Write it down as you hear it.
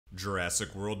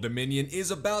Jurassic World Dominion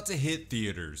is about to hit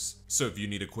theaters, so if you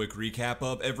need a quick recap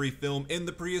of every film in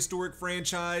the prehistoric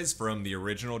franchise, from the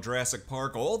original Jurassic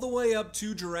Park all the way up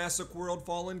to Jurassic World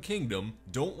Fallen Kingdom,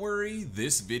 don't worry,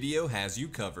 this video has you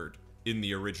covered. In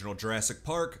the original Jurassic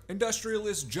Park,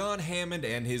 industrialist John Hammond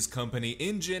and his company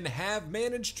InGen have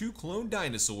managed to clone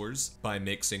dinosaurs by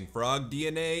mixing frog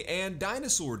DNA and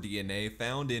dinosaur DNA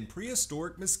found in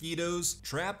prehistoric mosquitoes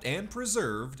trapped and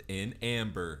preserved in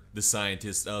amber. The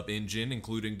scientists of InGen,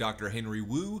 including Dr. Henry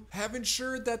Wu, have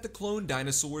ensured that the cloned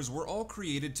dinosaurs were all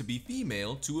created to be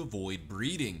female to avoid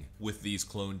breeding. With these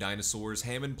cloned dinosaurs,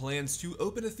 Hammond plans to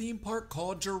open a theme park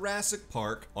called Jurassic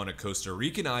Park on a Costa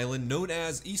Rican island known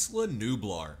as Isla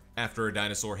Nublar. After a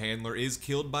dinosaur handler is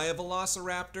killed by a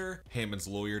velociraptor, Hammond's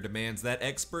lawyer demands that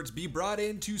experts be brought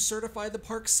in to certify the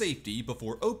park's safety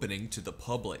before opening to the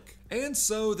public. And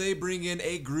so they bring in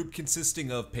a group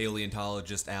consisting of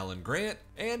paleontologist Alan Grant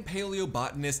and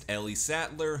paleobotanist Ellie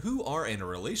Sattler, who are in a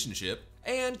relationship,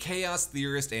 and chaos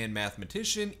theorist and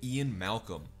mathematician Ian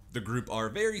Malcolm. The group are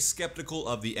very skeptical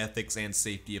of the ethics and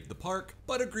safety of the park,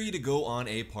 but agree to go on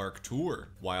a park tour.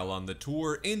 While on the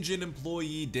tour, InGen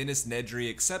employee Dennis Nedry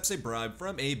accepts a bribe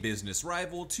from a business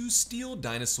rival to steal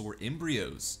dinosaur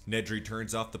embryos. Nedry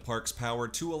turns off the park's power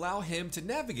to allow him to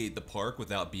navigate the park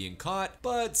without being caught,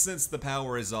 but since the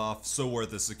power is off, so are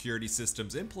the security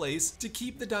systems in place to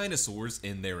keep the dinosaurs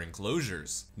in their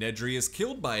enclosures. Nedry is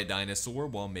killed by a dinosaur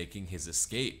while making his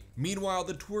escape. Meanwhile,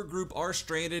 the tour group are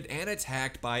stranded and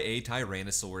attacked by a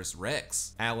Tyrannosaurus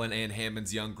Rex. Alan and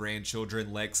Hammond's young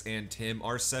grandchildren Lex and Tim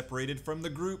are separated from the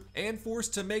group and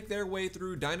forced to make their way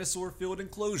through dinosaur-filled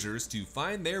enclosures to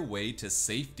find their way to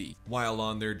safety. While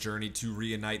on their journey to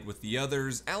reunite with the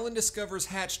others, Alan discovers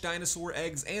hatched dinosaur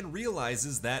eggs and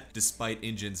realizes that, despite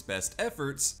InGen's best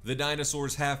efforts, the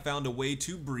dinosaurs have found a way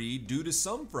to breed due to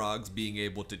some frogs being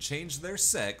able to change their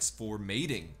sex for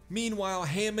mating. Meanwhile,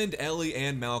 Hammond, Ellie,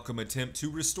 and Malcolm attempt to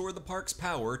restore the park's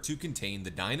power to contain the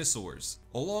dinosaurs.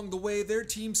 Along the way, their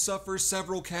team suffers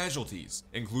several casualties,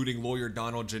 including lawyer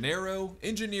Donald Gennaro,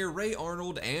 engineer Ray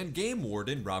Arnold, and game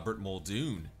warden Robert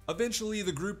Muldoon. Eventually,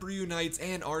 the group reunites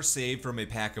and are saved from a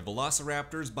pack of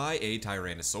velociraptors by a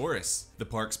Tyrannosaurus. The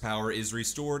park's power is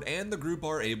restored and the group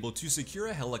are able to secure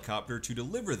a helicopter to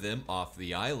deliver them off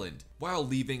the island. While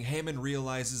leaving, Hammond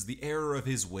realizes the error of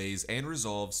his ways and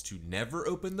resolves to never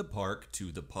open the park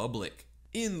to the public.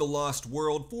 In the Lost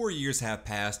World, 4 years have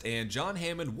passed and John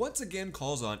Hammond once again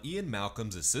calls on Ian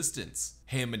Malcolm's assistance.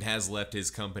 Hammond has left his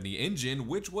company InGen,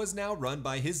 which was now run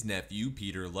by his nephew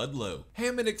Peter Ludlow.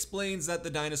 Hammond explains that the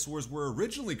dinosaurs were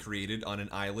originally created on an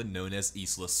island known as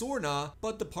Isla Sorna,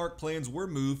 but the park plans were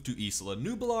moved to Isla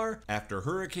Nublar after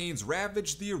hurricanes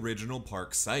ravaged the original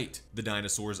park site. The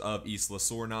dinosaurs of Isla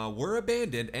Sorna were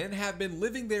abandoned and have been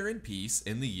living there in peace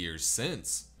in the years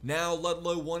since. Now,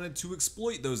 Ludlow wanted to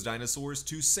exploit those dinosaurs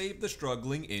to save the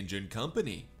struggling InGen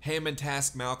company. Hammond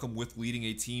tasked Malcolm with leading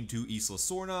a team to Isla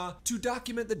Sorna to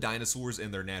document the dinosaurs in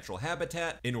their natural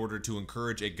habitat in order to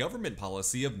encourage a government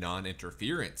policy of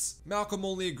non-interference. Malcolm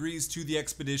only agrees to the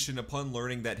expedition upon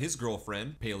learning that his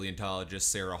girlfriend,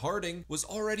 paleontologist Sarah Harding, was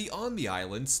already on the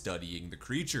island studying the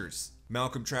creatures.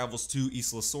 Malcolm travels to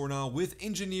Isla Sorna with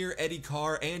engineer Eddie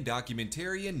Carr and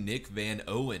documentarian Nick Van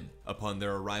Owen. Upon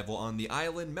their arrival on the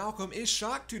island, Malcolm is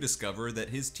shocked to discover that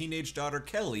his teenage daughter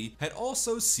Kelly had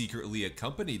also secretly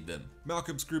accompanied them.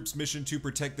 Malcolm's group's mission to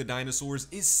protect the dinosaurs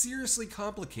is seriously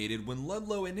complicated when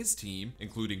Ludlow and his team,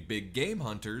 including big game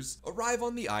hunters, arrive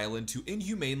on the island to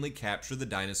inhumanely capture the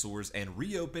dinosaurs and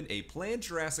reopen a planned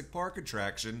Jurassic Park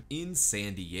attraction in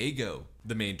San Diego.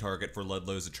 The main target for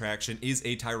Ludlow's attraction is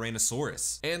a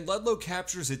Tyrannosaurus, and Ludlow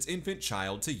captures its infant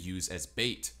child to use as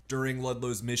bait. During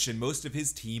Ludlow's mission, most of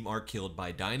his team are killed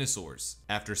by dinosaurs.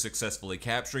 After successfully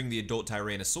capturing the adult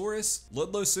Tyrannosaurus,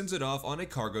 Ludlow sends it off on a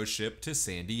cargo ship to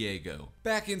San Diego.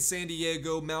 Back in San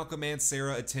Diego, Malcolm and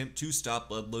Sarah attempt to stop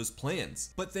Ludlow's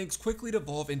plans, but things quickly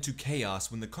devolve into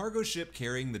chaos when the cargo ship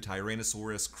carrying the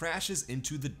Tyrannosaurus crashes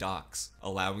into the docks,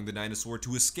 allowing the dinosaur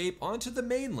to escape onto the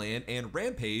mainland and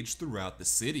rampage throughout the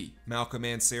city. Malcolm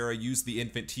and Sarah use the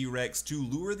infant T-Rex to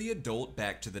lure the adult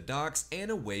back to the docks and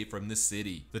away from the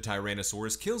city. The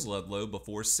Tyrannosaurus kills Ludlow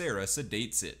before Sarah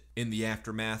sedates it. In the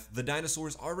aftermath, the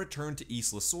dinosaurs are returned to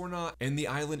Isla Sorna and the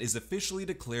island is officially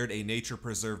declared a nature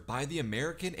preserve by the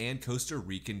American and Costa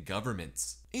Rican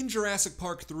governments. In Jurassic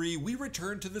Park 3, we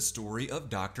return to the story of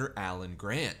Dr. Alan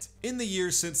Grant. In the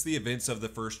years since the events of the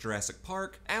first Jurassic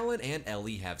Park, Alan and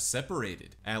Ellie have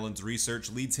separated. Alan's research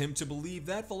leads him to believe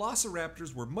that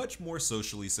velociraptors were much more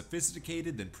socially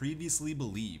sophisticated than previously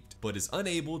believed, but is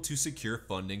unable to secure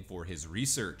funding for his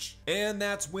research. And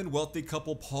that's when wealthy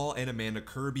couple Paul and Amanda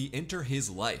Kirby enter his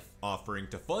life, offering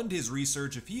to fund his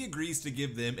research if he agrees to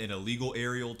give them an illegal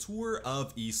aerial tour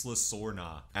of Isla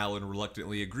Sorna. Alan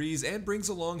reluctantly agrees and brings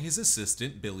along his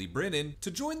assistant, Billy Brennan,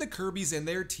 to join the Kirbys and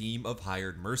their team of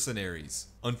hired mercenaries.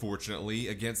 Unfortunately,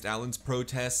 against Alan's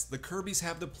protests, the Kirbys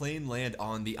have the plane land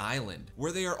on the island,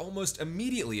 where they are almost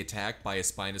immediately attacked by a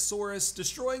Spinosaurus,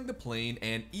 destroying the plane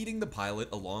and eating the pilot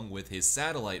along with his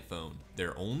satellite phone,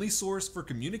 their only source for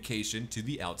communication to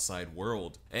the outside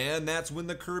world. And that's when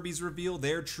the Kirbys reveal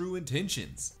their true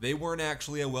intentions. They weren't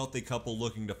actually a wealthy couple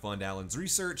looking to fund Alan's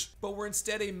research, but were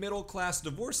instead a middle-class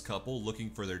divorced couple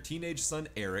looking for their teenage son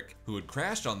Eric, who had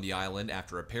crashed on the island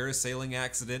after a parasailing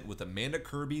accident with Amanda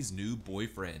Kirby's new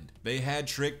boyfriend. They had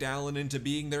tricked Alan into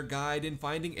being their guide in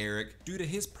finding Eric due to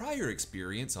his prior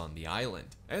experience on the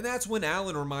island. And that's when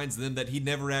Alan reminds them that he'd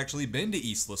never actually been to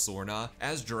Isla Sorna,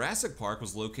 as Jurassic Park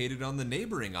was located on the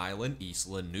neighboring island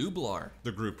Isla Nublar.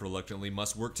 The group reluctantly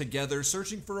must work together,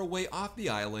 searching for a way off the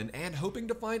island and hoping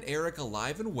to find Eric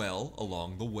alive and well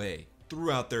along the way.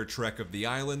 Throughout their trek of the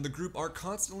island, the group are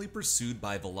constantly pursued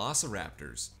by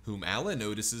velociraptors, whom Alan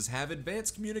notices have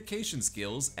advanced communication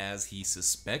skills as he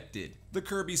suspected. The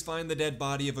Kirbys find the dead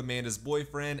body of Amanda's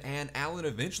boyfriend, and Alan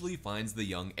eventually finds the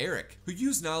young Eric, who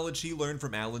used knowledge he learned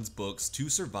from Alan's books to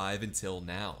survive until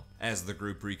now. As the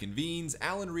group reconvenes,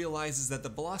 Alan realizes that the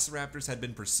velociraptors had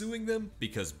been pursuing them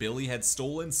because Billy had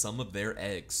stolen some of their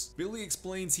eggs. Billy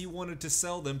explains he wanted to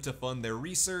sell them to fund their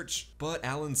research, but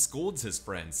Alan scolds his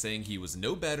friend, saying he was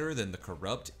no better than the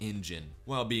corrupt engine.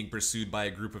 While being pursued by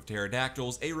a group of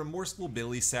pterodactyls, a remorseful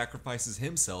Billy sacrifices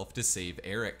himself to save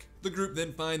Eric. The group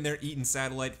then find their eaten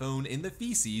satellite phone in the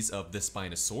feces of the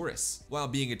Spinosaurus. While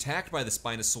being attacked by the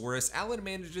Spinosaurus, Alan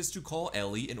manages to call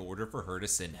Ellie in order for her to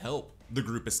send help. The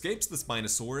group escapes the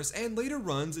Spinosaurus and later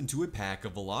runs into a pack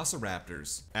of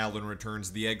velociraptors. Alan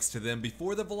returns the eggs to them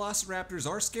before the velociraptors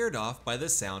are scared off by the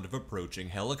sound of approaching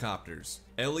helicopters.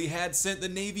 Ellie had sent the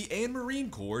Navy and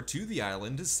Marine Corps to the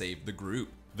island to save the group.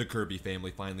 The Kirby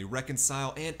family finally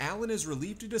reconcile, and Alan is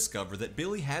relieved to discover that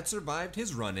Billy had survived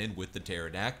his run-in with the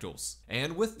pterodactyls.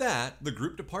 And with that, the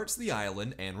group departs the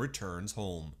island and returns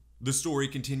home. The story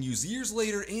continues years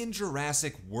later in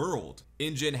Jurassic World.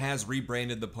 InGen has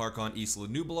rebranded the park on Isla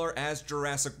Nublar as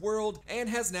Jurassic World and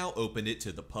has now opened it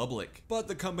to the public. But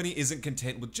the company isn't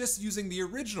content with just using the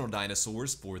original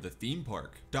dinosaurs for the theme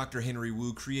park. Dr. Henry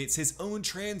Wu creates his own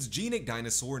transgenic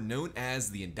dinosaur known as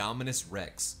the Indominus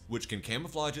Rex, which can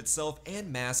camouflage itself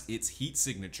and mask its heat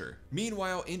signature.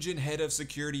 Meanwhile, InGen head of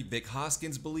security Vic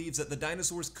Hoskins believes that the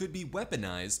dinosaurs could be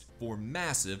weaponized for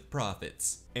massive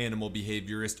profits. Animal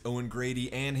behaviorist Owen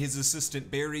Grady and his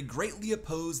assistant Barry greatly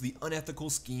oppose the unethical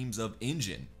schemes of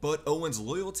InGen, but Owen's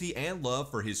loyalty and love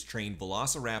for his trained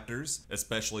velociraptors,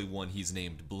 especially one he's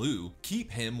named Blue,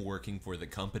 keep him working for the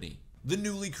company. The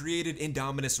newly created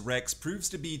Indominus Rex proves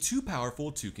to be too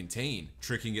powerful to contain,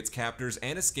 tricking its captors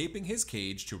and escaping his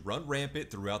cage to run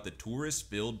rampant throughout the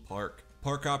tourist-filled park.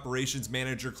 Park Operations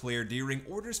Manager Claire Deering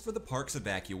orders for the park's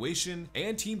evacuation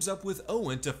and teams up with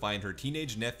Owen to find her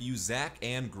teenage nephew Zach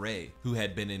and Gray, who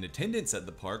had been in attendance at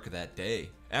the park that day.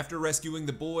 After rescuing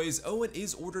the boys, Owen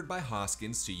is ordered by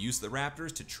Hoskins to use the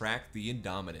raptors to track the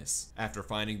Indominus. After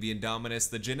finding the Indominus,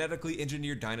 the genetically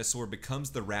engineered dinosaur becomes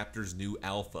the raptors' new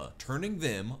alpha, turning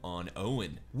them on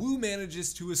Owen. Wu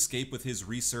manages to escape with his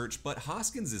research, but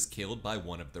Hoskins is killed by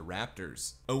one of the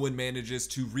raptors. Owen manages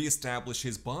to re-establish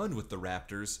his bond with the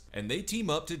raptors, and they team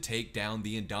up to take down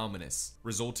the Indominus,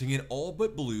 resulting in all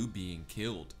but Blue being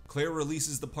killed. Claire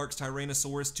releases the park's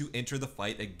Tyrannosaurus to enter the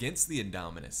fight against the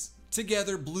Indominus.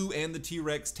 Together, Blue and the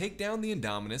T-Rex take down the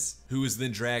Indominus, who is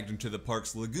then dragged into the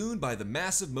park's lagoon by the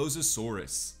massive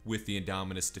Mosasaurus. With the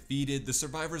Indominus defeated, the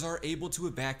survivors are able to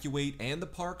evacuate and the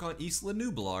park on Isla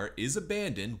Nublar is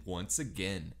abandoned once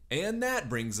again. And that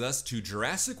brings us to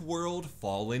Jurassic World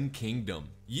Fallen Kingdom.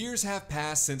 Years have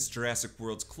passed since Jurassic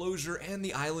World's closure, and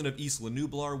the island of Isla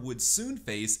Nublar would soon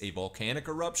face a volcanic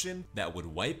eruption that would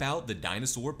wipe out the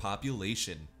dinosaur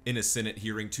population. In a Senate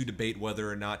hearing to debate whether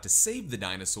or not to save the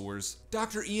dinosaurs,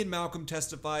 Dr. Ian Malcolm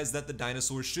testifies that the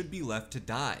dinosaurs should be left to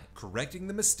die, correcting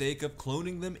the mistake of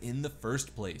cloning them in the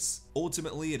first place.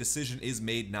 Ultimately, a decision is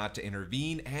made not to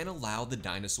intervene and allow the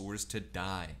dinosaurs to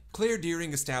die. Claire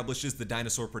Deering establishes the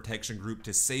Dinosaur protection group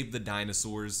to save the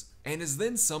dinosaurs, and is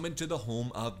then summoned to the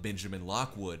home of Benjamin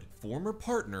Lockwood, former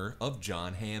partner of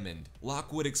John Hammond.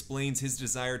 Lockwood explains his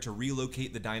desire to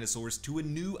relocate the dinosaurs to a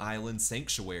new island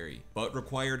sanctuary, but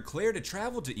required Claire to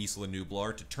travel to Isla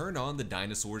Nublar to turn on the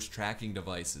dinosaurs' tracking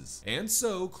devices. And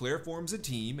so, Claire forms a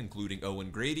team, including Owen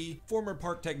Grady, former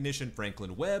park technician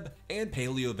Franklin Webb, and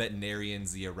paleo-veterinarian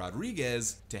Zia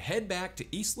Rodriguez, to head back to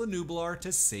Isla Nublar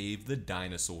to save the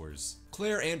dinosaurs.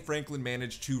 Claire and Franklin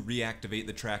manage to reactivate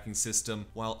the tracking system,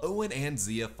 while Owen and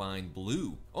Zia find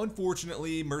Blue.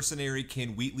 Unfortunately, mercenary Ken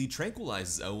Wheatley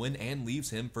tranquilizes Owen and leaves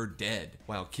him for dead,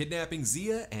 while kidnapping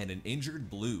Zia and an injured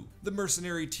Blue. The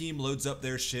mercenary team loads up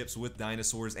their ships with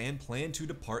dinosaurs and plan to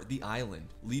depart the island,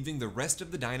 leaving the rest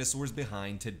of the dinosaurs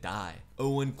behind to die.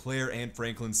 Owen, Claire, and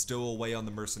Franklin stow away on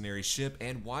the mercenary ship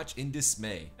and watch in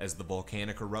dismay as the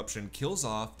volcanic eruption kills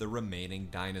off the remaining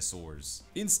dinosaurs.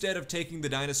 Instead of taking the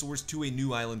dinosaurs to a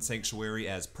new island sanctuary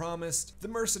as promised, the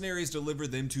mercenaries deliver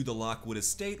them to the Lockwood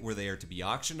estate, where they are to be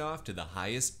auctioned off to the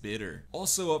highest bidder.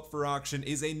 Also up for auction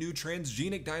is a new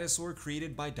transgenic dinosaur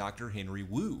created by Dr. Henry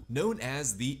Wu, known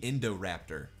as the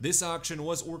Indoraptor. This auction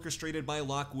was orchestrated by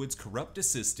Lockwood's corrupt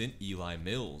assistant Eli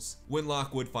Mills. When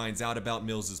Lockwood finds out about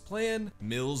Mills's plan,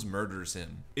 Mills murders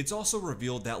him. It's also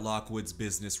revealed that Lockwood's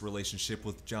business relationship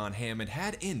with John Hammond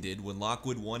had ended when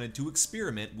Lockwood wanted to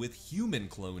experiment with human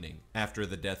cloning. After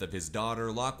the death of his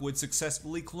daughter, Lockwood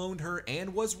successfully cloned her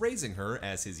and was raising her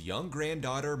as his young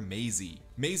granddaughter Maisie.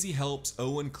 Maisie helps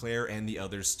Owen, Claire, and the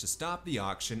others to stop the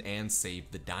auction and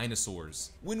save the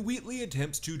dinosaurs. When Wheatley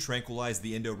attempts to tranquilize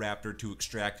the Indoraptor to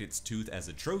extract its tooth as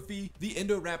a trophy, the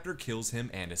Indoraptor kills him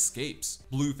and escapes.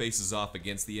 Blue faces off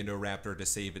against the Indoraptor to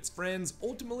save its friends,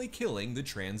 ultimately killing the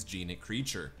transgenic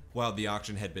creature. While the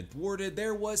auction had been thwarted,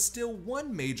 there was still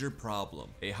one major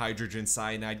problem. A hydrogen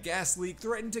cyanide gas leak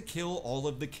threatened to kill all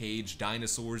of the caged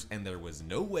dinosaurs, and there was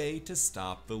no way to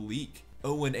stop the leak.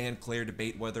 Owen and Claire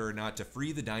debate whether or not to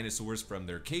free the dinosaurs from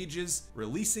their cages,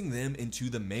 releasing them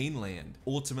into the mainland.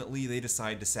 Ultimately, they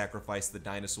decide to sacrifice the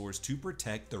dinosaurs to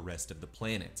protect the rest of the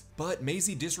planet. But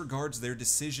Maisie disregards their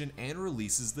decision and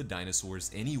releases the dinosaurs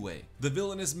anyway. The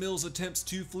villainous Mills attempts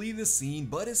to flee the scene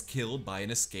but is killed by an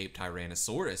escaped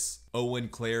Tyrannosaurus. Owen,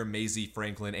 Claire, Maisie,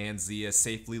 Franklin, and Zia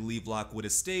safely leave Lockwood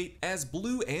Estate as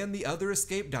Blue and the other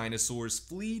escaped dinosaurs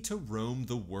flee to roam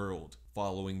the world.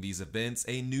 Following these events,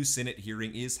 a new Senate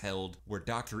hearing is held where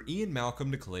Dr. Ian Malcolm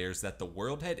declares that the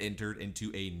world had entered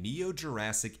into a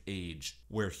Neo-Jurassic age,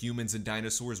 where humans and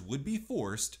dinosaurs would be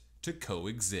forced to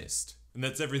coexist. And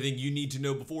that's everything you need to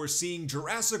know before seeing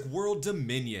Jurassic World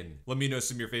Dominion. Let me know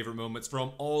some of your favorite moments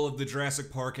from all of the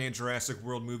Jurassic Park and Jurassic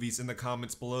World movies in the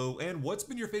comments below, and what's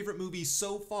been your favorite movie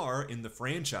so far in the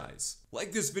franchise.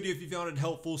 Like this video if you found it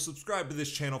helpful, subscribe to this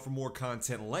channel for more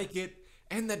content like it,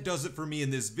 and that does it for me in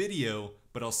this video,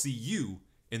 but I'll see you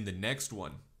in the next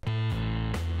one.